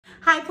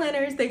Hi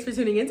planners, thanks for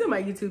tuning into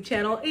my YouTube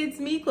channel. It's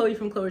me, Chloe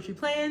from Chloetry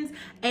Plans,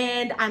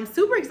 and I'm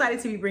super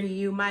excited to be bringing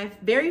you my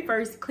very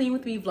first Clean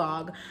With Me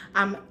vlog.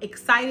 I'm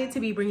excited to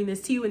be bringing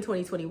this to you in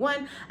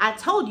 2021. I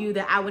told you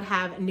that I would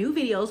have new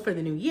videos for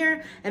the new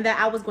year and that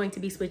I was going to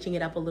be switching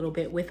it up a little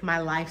bit with my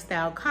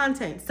lifestyle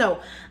content.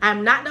 So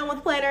I'm not done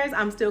with planners.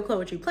 I'm still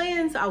Chloetry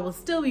Plans. So I will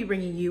still be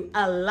bringing you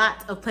a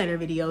lot of planner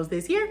videos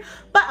this year,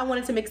 but I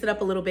wanted to mix it up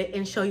a little bit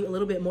and show you a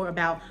little bit more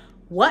about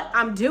what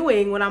I'm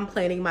doing when I'm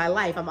planning my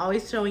life. I'm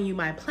always showing you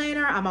my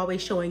planner. I'm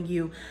always showing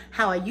you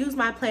how I use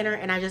my planner.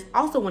 And I just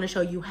also want to show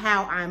you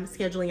how I'm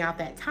scheduling out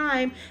that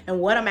time and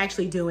what I'm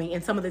actually doing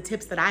and some of the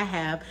tips that I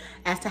have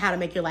as to how to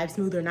make your life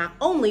smoother, not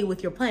only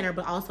with your planner,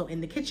 but also in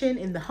the kitchen,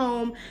 in the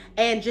home,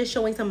 and just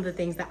showing some of the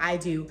things that I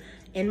do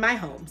in my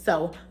home.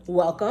 So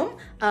welcome.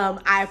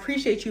 I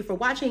appreciate you for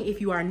watching.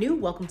 If you are new,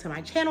 welcome to my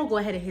channel. Go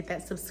ahead and hit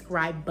that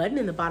subscribe button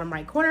in the bottom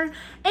right corner.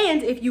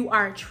 And if you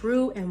are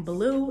true and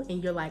blue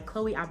and you're like,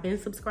 Chloe, I've been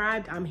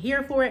subscribed, I'm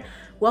here for it,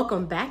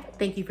 welcome back.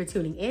 Thank you for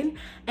tuning in,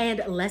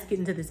 and let's get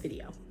into this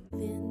video.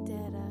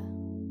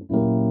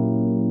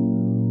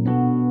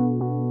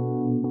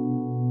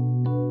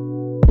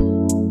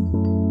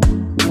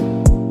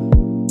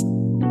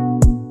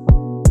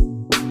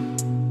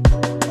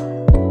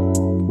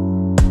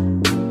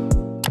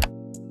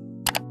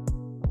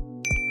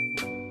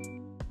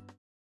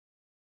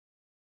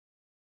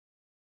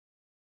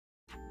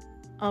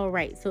 All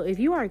right, so if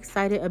you are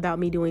excited about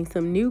me doing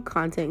some new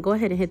content, go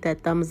ahead and hit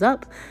that thumbs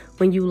up.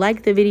 When you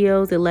like the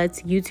videos, it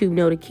lets YouTube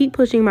know to keep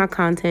pushing my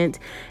content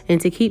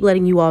and to keep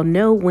letting you all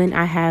know when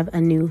I have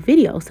a new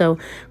video. So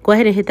go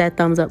ahead and hit that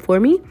thumbs up for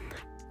me.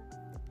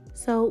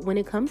 So when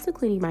it comes to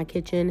cleaning my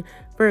kitchen,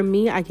 for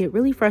me, I get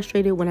really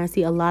frustrated when I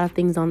see a lot of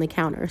things on the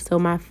counter. So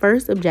my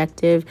first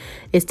objective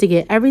is to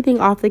get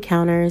everything off the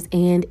counters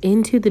and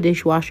into the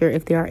dishwasher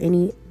if there are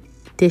any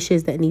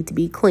dishes that need to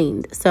be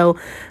cleaned. So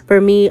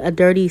for me, a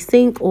dirty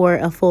sink or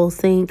a full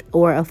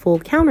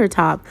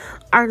countertop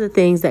are the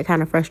things that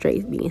kind of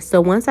frustrate me.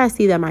 So once I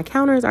see that my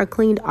counters are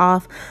cleaned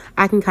off,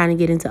 I can kind of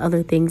get into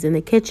other things in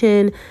the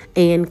kitchen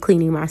and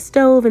cleaning my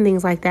stove and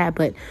things like that.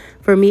 But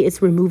for me,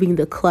 it's removing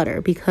the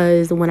clutter,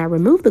 because when I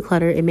remove the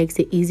clutter, it makes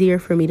it easier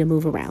for me to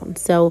move around.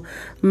 So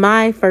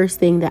my first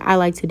thing that I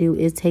like to do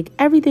is take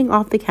everything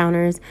off the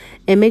counters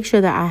and make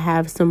sure that I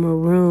have some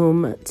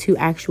room to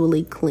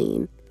actually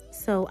clean.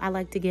 So I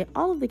like to get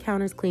all of the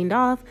counters cleaned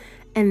off,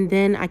 and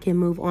then I can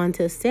move on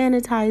to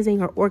sanitizing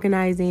or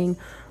organizing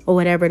or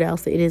whatever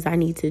else it is I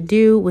need to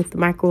do with the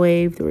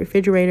microwave, the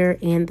refrigerator,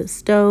 and the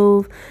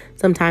stove.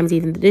 Sometimes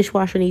even the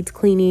dishwasher needs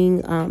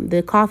cleaning,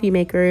 the coffee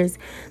makers.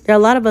 There are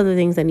a lot of other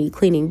things that need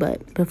cleaning,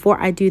 but before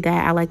I do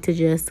that, I like to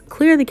just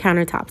clear the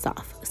countertops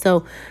off.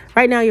 So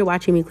right now you're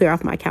watching me clear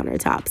off my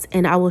countertops,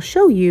 and I will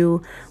show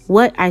you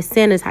what I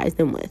sanitize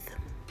them with.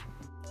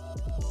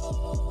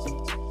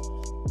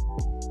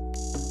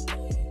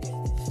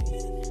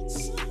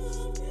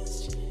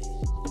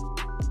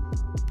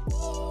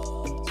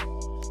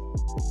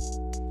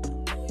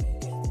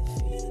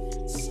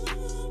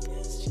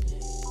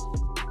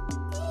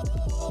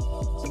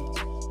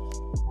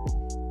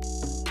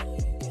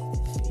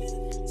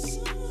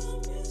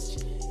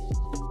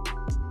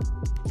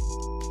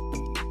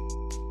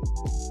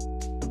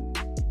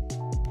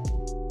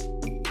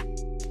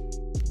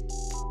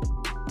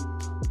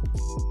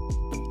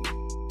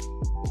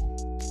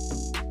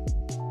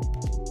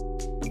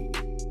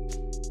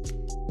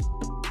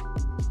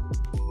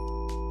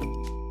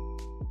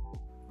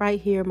 Right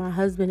here, my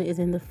husband is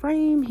in the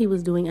frame. He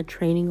was doing a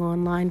training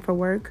online for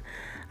work.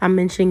 I'm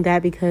mentioning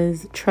that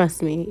because,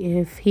 trust me,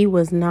 if he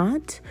was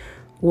not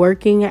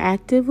working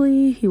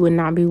actively, he would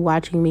not be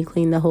watching me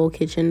clean the whole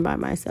kitchen by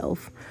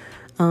myself.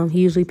 He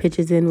usually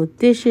pitches in with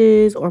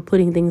dishes or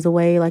putting things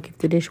away. Like if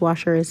the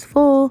dishwasher is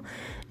full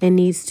and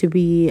needs to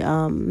be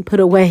put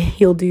away,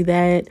 he'll do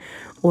that.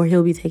 Or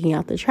he'll be taking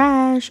out the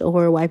trash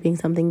or wiping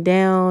something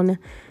down.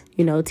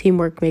 You know,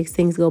 teamwork makes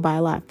things go by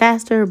a lot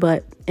faster.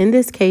 But in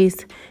this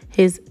case,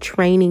 his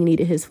training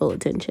needed his full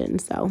attention.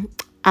 So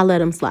I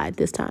let him slide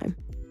this time.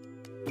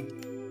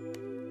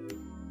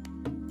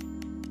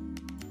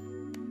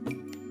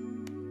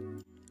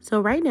 So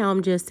right now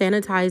I'm just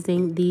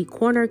sanitizing the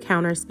corner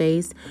counter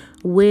space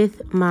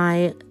with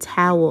my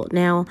towel.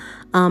 Now,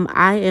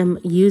 I am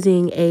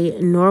using a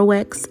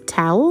Norwex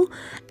towel,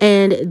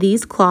 and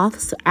these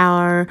cloths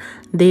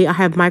they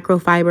have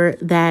microfiber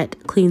that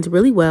cleans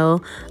really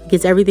well,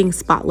 gets everything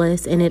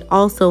spotless, and it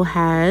also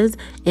has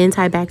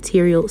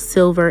antibacterial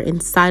silver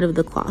inside of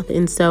the cloth.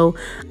 And so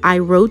I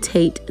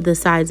rotate the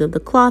sides of the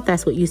cloth.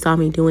 That's what you saw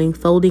me doing,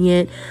 folding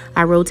it.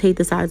 I rotate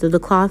the sides of the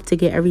cloth to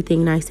get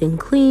everything nice and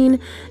clean.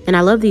 And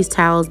I love these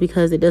towels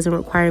because it doesn't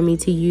require me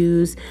to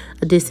use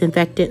a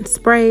disinfectant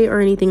spray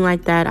or anything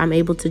like that. I'm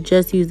able to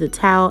just use the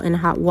towel and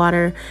hot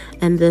water,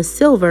 and the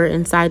silver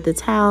inside the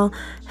towel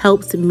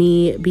helps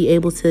me be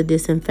able to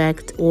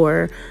disinfect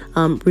or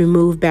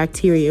remove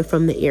bacteria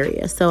from the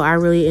area. So I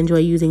really enjoy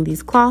using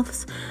these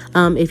cloths.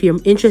 If you're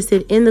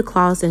interested in the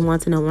cloths and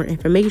want to know more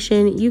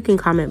information, you can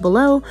comment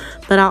below,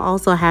 but I'll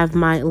also have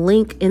my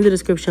link in the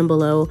description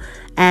below,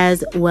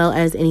 as well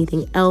as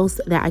anything else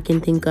that I can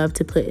think of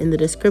to put in the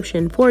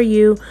description for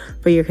you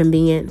for your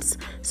convenience.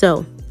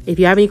 So if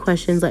you have any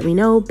questions, let me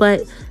know.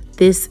 But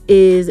this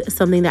is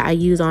something that I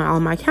use on all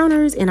my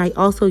counters, and I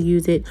also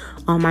use it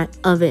on my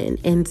oven.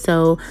 And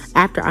so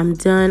after I'm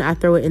done, I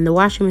throw it in the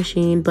washing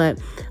machine. But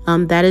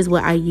that is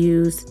what I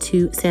use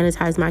to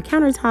sanitize my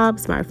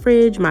countertops, my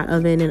fridge, my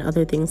oven, and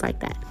other things like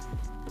that.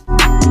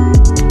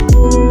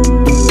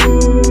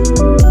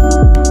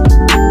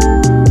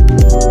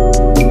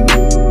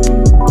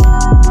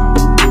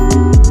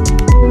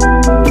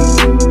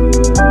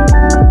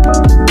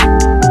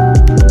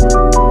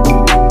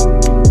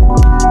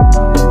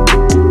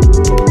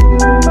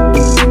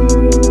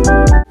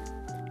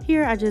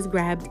 I just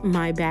grabbed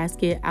my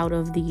basket out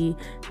of the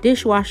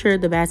dishwasher,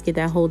 the basket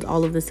that holds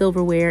all of the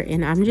silverware,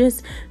 and I'm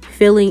just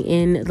filling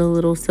in the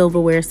little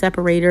silverware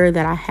separator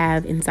that I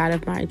have inside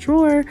of my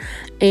drawer.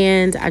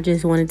 And I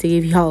just wanted to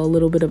give y'all a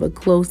little bit of a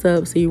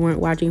close-up so you weren't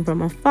watching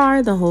from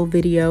afar the whole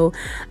video.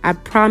 I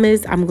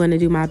promise I'm going to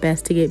do my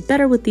best to get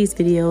better with these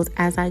videos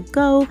as I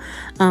go,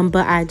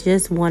 but I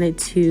just wanted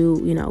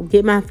to, you know,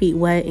 get my feet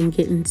wet and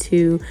get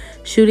into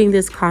shooting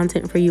this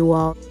content for you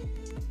all.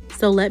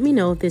 So let me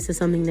know if this is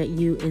something that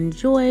you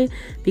enjoy,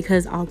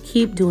 because I'll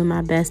keep doing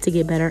my best to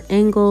get better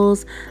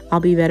angles. I'll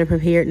be better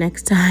prepared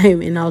next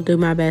time, and I'll do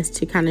my best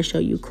to kind of show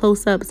you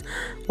close-ups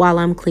while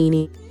I'm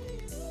cleaning.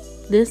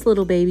 This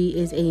little baby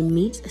is a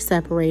meat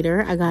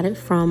separator. I got it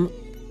from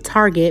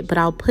Target, but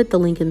I'll put the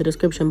link in the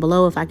description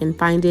below if I can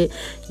find it.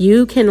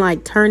 You can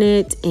like turn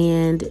it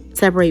and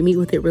separate meat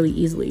with it really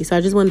easily. So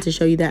I just wanted to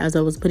show you that as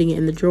I was putting it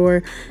in the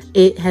drawer.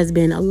 It has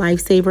been a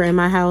lifesaver in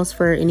my house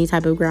for any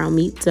type of ground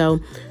meat. So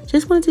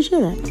just wanted to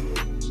share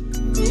that.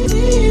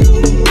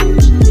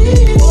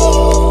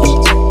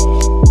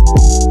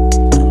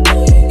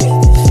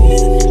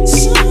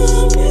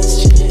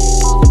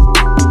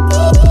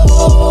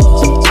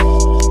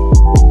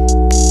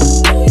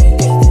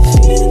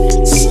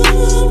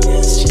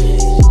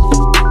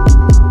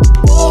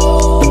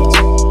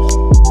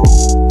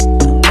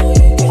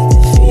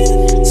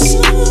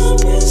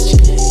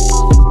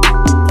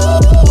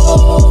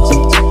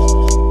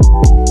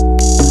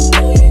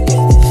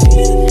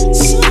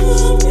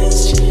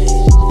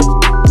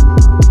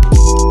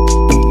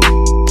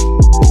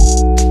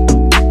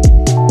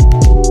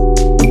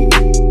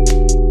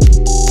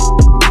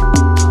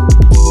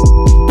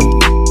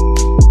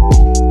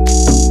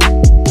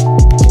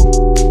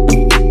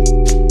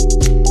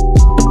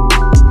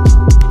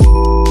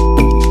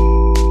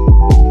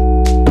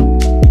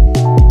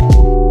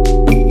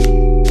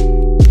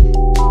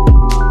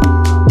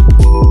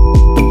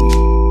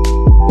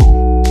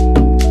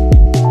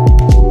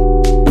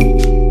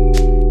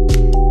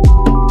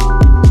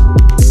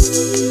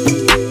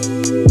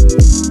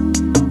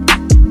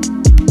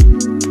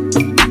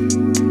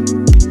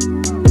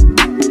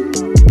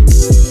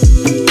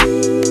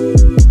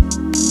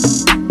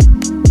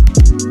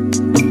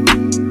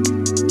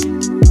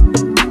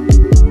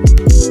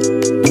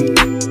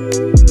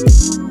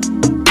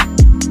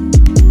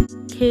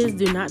 Kids,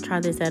 do not try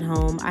this at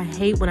home. I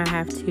hate when I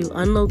have to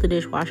unload the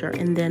dishwasher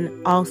and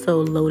then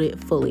also load it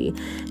fully.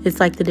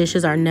 It's like the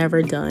dishes are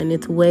never done.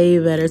 It's way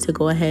better to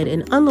go ahead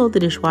and unload the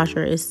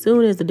dishwasher as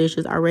soon as the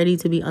dishes are ready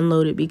to be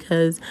unloaded,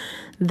 because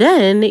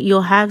then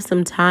you'll have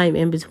some time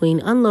in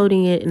between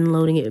unloading it and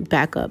loading it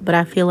back up. But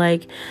I feel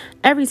like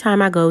every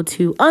time I go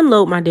to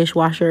unload my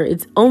dishwasher,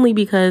 it's only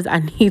because I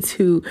need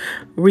to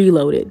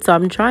reload it. So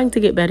I'm trying to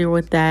get better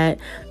with that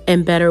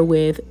and better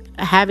with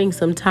having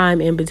some time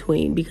in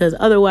between, because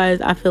otherwise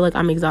I feel like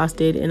I'm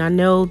exhausted. And I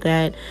know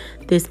that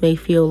this may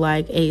feel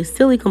like a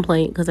silly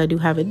complaint because I do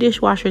have a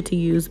dishwasher to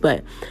use,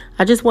 but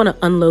I just want to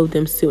unload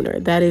them sooner.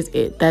 That is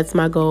it. That's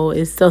my goal,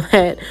 is so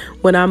that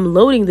when I'm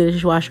loading the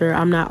dishwasher,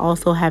 I'm not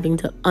also having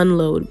to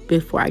unload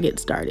before I get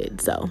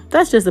started. So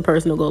that's just a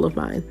personal goal of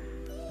mine.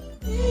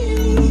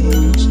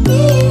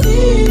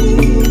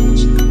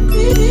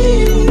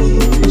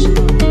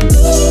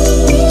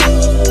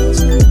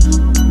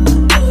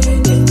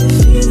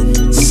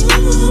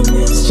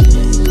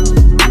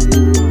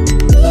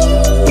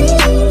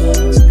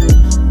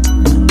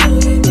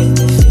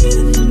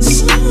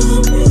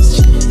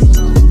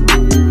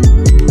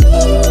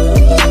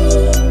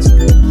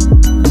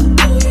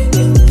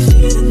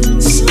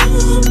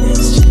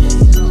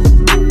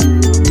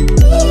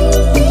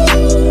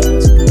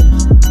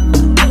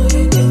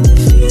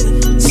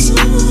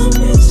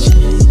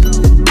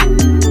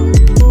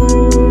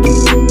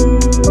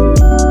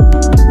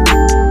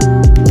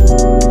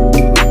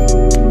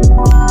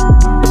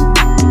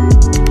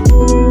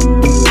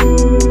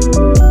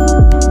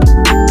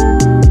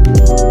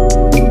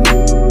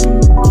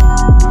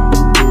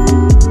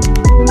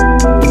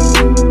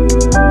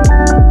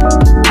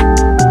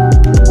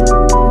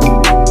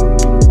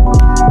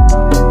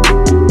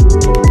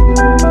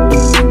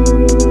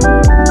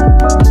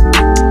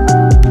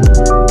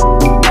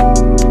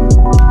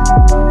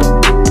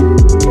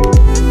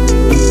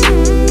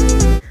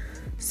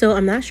 So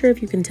I'm not sure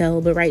if you can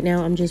tell, but right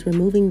now I'm just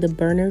removing the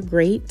burner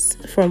grates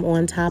from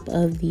on top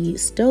of the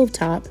stove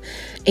top,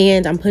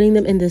 and I'm putting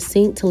them in the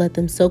sink to let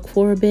them soak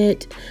for a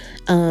bit.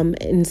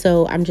 And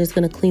so I'm just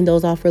going to clean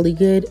those off really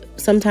good.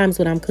 Sometimes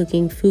when I'm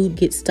cooking, food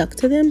gets stuck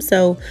to them,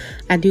 so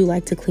I do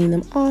like to clean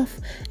them off.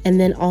 And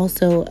then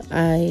also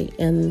I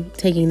am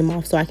taking them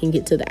off so I can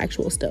get to the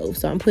actual stove.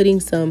 So I'm putting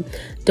some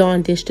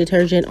Dawn dish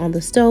detergent on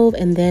the stove,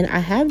 and then I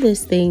have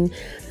this thing.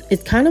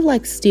 It's kind of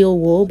like steel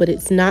wool, but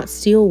it's not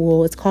steel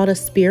wool. It's called a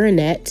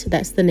Spirit.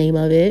 That's the name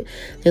of it.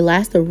 They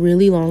last a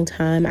really long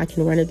time. I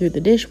can run it through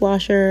the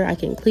dishwasher. I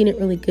can clean it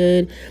really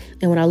good.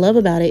 And what I love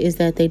about it is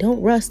that they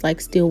don't rust like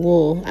steel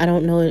wool. I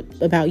don't know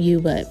about you,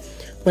 but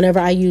whenever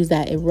I use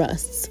that, it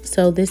rusts.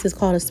 So this is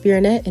called a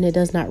Spirit, and it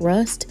does not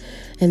rust.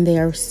 And they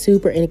are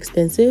super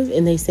inexpensive,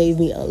 and they save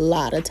me a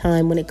lot of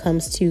time when it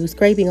comes to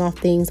scraping off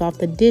things off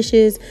the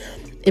dishes.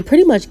 It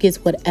pretty much gets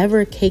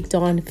whatever caked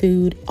on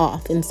food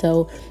off. And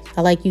so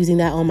I like using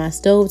that on my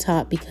stove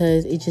top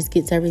because it just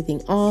gets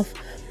everything off.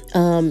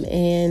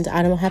 And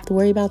I don't have to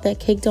worry about that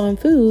caked on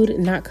food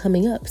not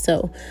coming up.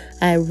 So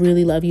I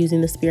really love using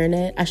the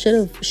Spirit. I should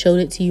have showed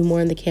it to you more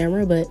in the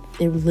camera, but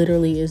it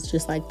literally is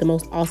just like the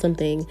most awesome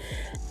thing.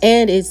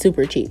 And it's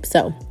super cheap.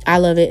 So I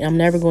love it. I'm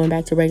never going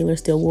back to regular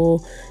steel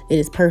wool. It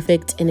is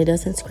perfect, and it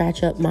doesn't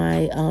scratch up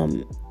my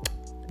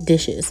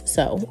dishes.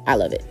 So I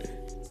love it.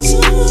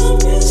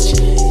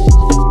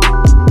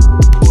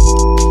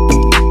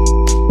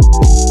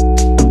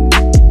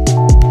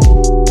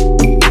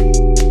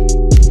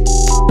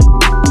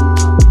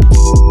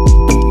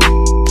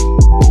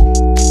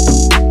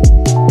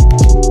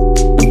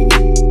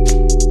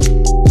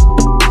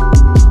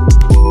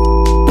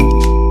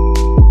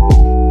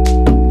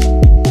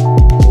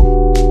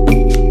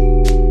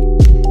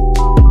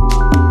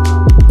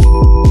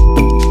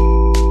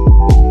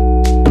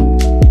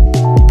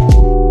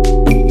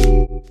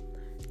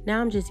 Now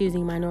I'm just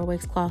using my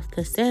Norwex cloth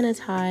to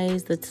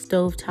sanitize the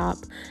stove top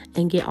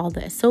and get all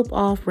that soap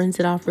off, rinse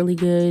it off really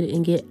good,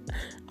 and get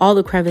all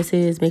the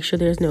crevices, make sure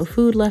there's no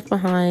food left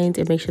behind,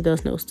 and make sure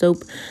there's no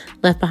soap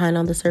left behind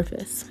on the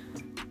surface.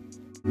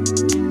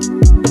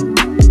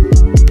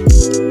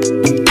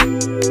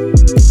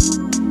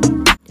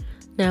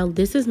 Now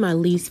this is my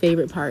least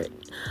favorite part.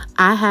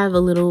 I have a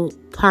little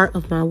part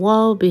of my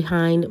wall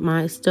behind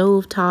my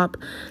stove top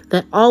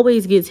that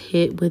always gets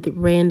hit with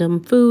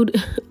random food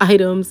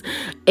items.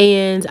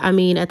 And I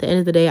mean, at the end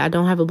of the day, I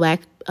don't have a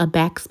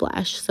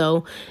backsplash.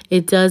 So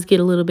it does get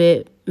a little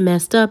bit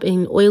messed up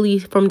and oily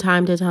from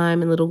time to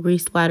time, and little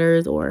grease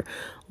splatters or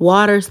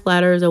water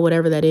splatters or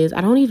whatever that is.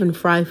 I don't even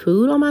fry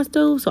food on my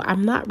stove, so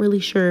I'm not really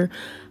sure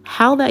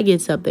how that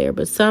gets up there,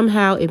 but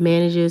somehow it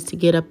manages to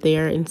get up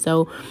there. And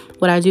so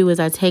what I do is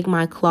I take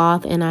my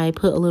cloth and I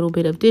put a little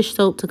bit of dish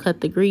soap to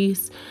cut the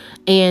grease,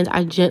 and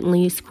I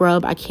gently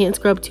scrub. I can't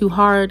scrub too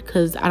hard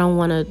because I don't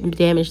want to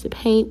damage the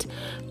paint,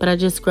 but I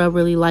just scrub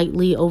really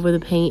lightly over the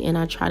paint, and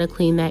I try to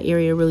clean that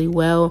area really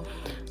well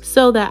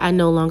so that I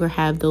no longer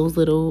have those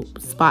little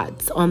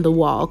spots on the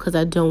wall, because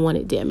I don't want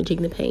it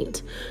damaging the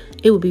paint.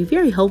 It would be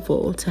very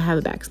helpful to have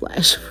a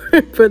backsplash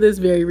for this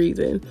very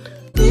reason.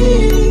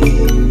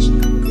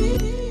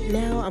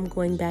 Now I'm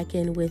going back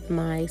in with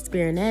my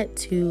Spirit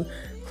to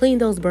clean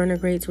those burner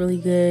grates really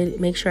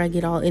good, make sure I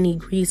get any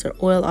grease or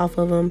oil off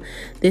of them.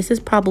 This is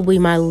probably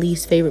my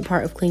least favorite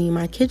part of cleaning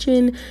my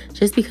kitchen,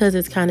 just because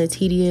it's kind of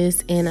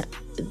tedious, and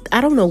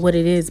I don't know what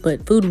it is,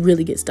 but food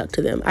really gets stuck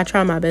to them. I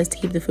try my best to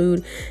keep the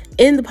food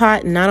in the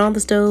pot, not on the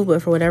stove,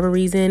 but for whatever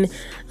reason,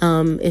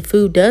 if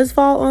food does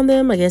fall on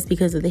them, I guess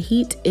because of the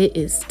heat, it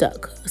is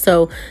stuck.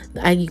 So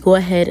I go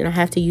ahead and I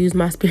have to use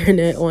my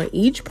Spirit on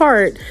each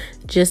part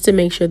just to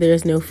make sure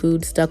there's no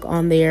food stuck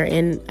on there,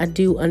 and I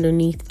do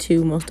underneath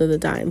too most of the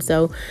time.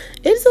 So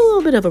it's a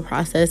little bit of a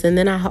process. And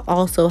then I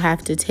also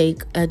have to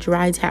take a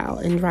dry towel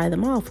and dry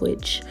them off,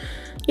 which,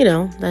 you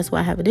know, that's why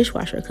I have a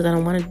dishwasher, because I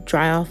don't want to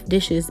dry off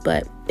dishes,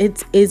 but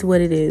it is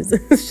what it is.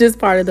 It's just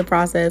part of the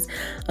process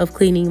of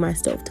cleaning my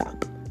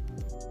stovetop.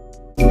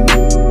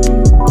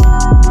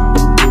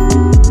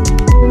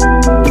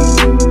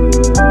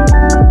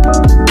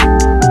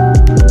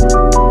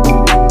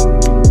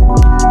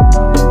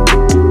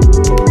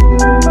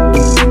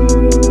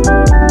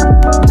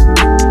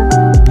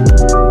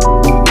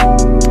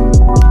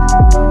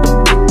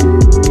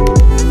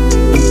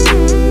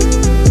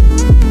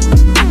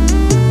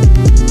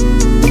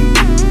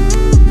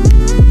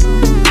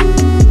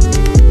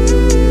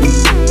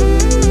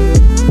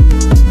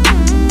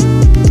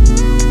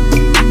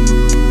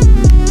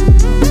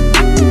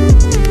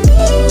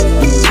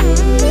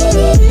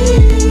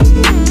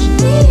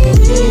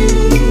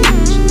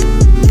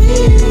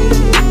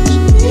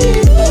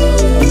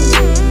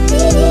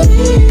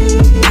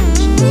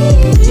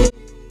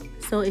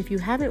 If you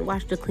haven't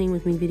watched a clean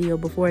with me video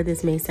before,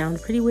 this may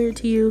sound pretty weird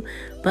to you,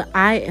 but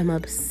I am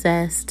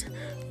obsessed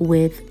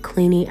with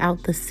cleaning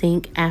out the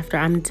sink after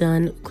I'm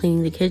done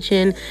cleaning the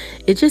kitchen.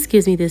 It just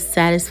gives me this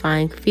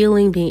satisfying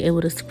feeling, being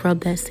able to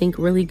scrub that sink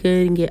really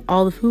good and get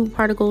all the food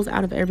particles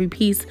out of every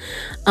piece.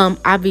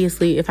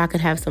 Obviously, if I could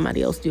have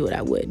somebody else do it,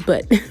 I would.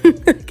 But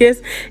I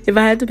guess if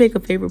I had to pick a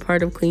favorite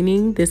part of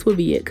cleaning, this would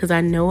be it, because I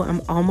know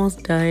I'm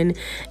almost done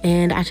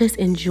and I just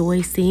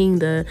enjoy seeing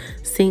the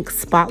sink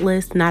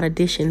spotless, not a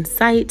dish in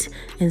sight,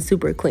 and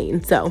super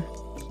clean. So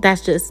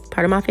that's just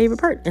part of my favorite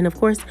part. And of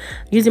course,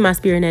 using my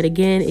Spirit Net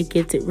again, it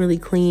gets it really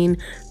clean.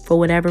 For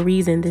whatever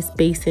reason, this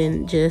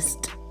basin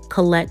just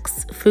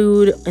collects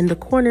food in the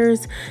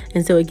corners,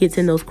 and so it gets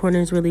in those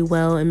corners really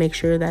well and makes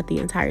sure that the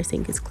entire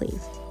sink is clean.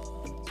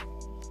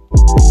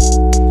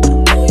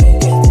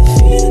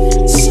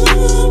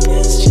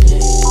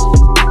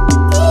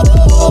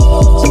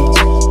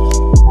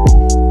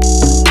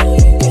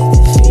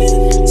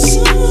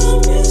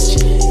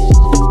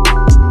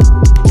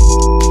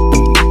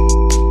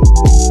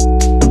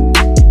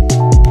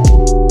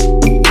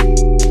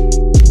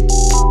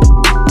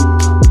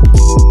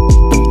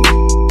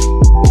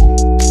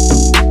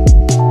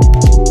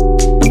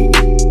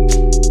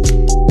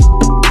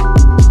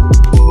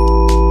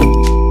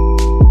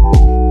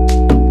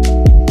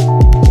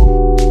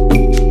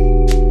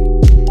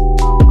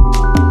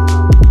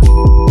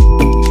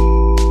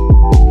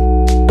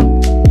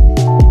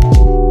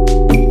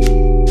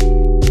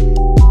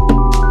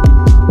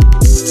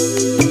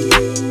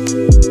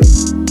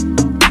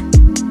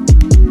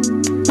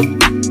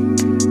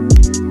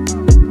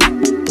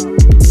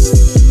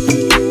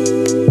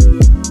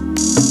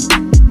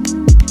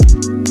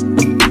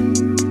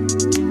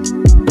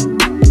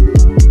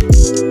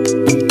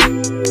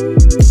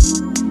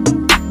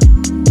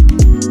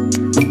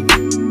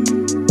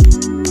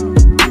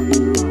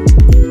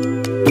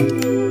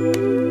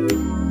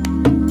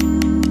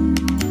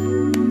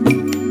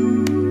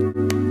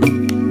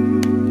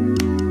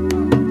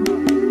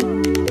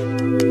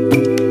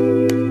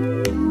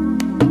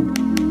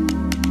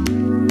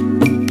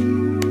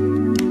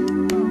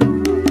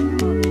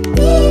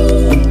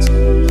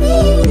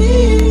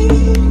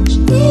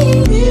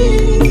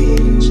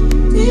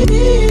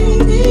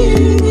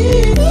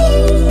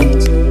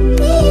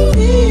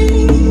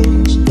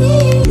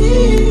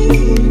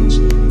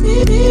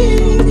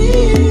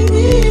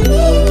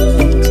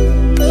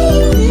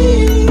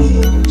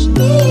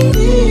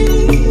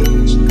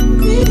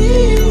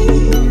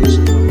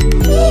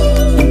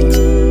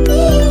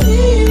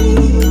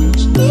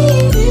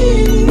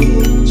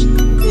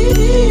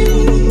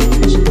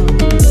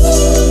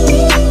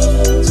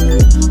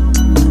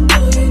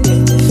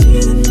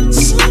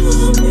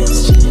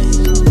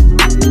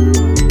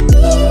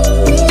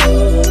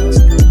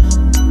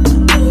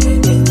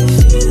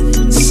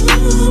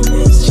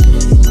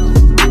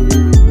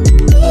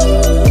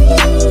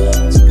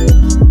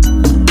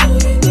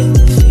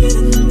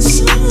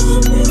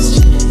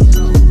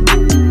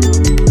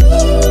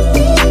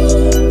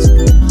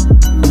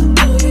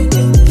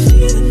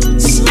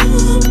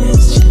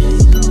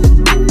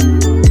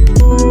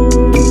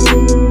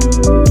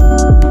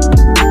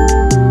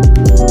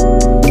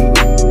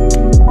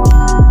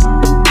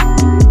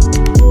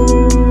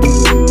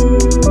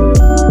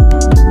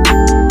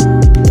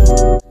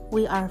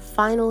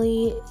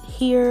 Finally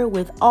here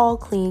with all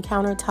clean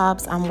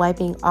countertops. I'm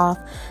wiping off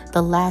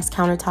the last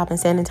countertop and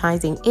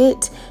sanitizing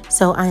it,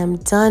 so I am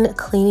done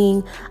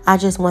cleaning. I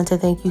just want to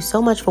thank you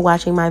so much for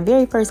watching my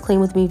very first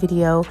clean with me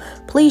video.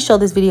 Please show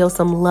this video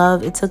some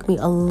love. It took me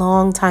a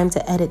long time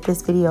to edit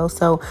this video,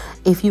 so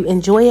if you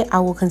enjoy it, I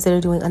will consider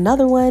doing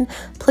another one.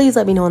 Please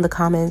let me know in the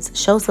comments.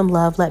 Show some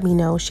love. Let me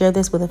know. Share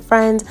this with a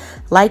friend.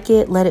 Like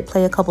it. Let it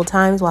play a couple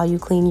times while you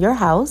clean your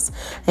house,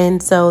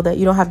 and so that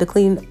you don't have to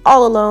clean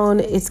all alone.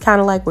 It's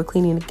kind of like we're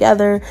cleaning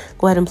together.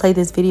 Go ahead and play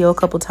this video a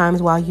couple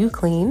times while you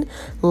clean.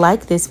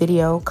 Like this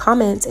video,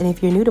 comment, and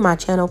if you're new to my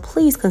channel,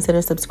 please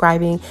consider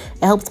subscribing.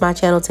 It helps my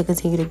channel to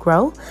continue to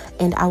grow,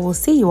 and I will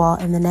see you all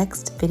in the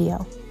next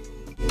video.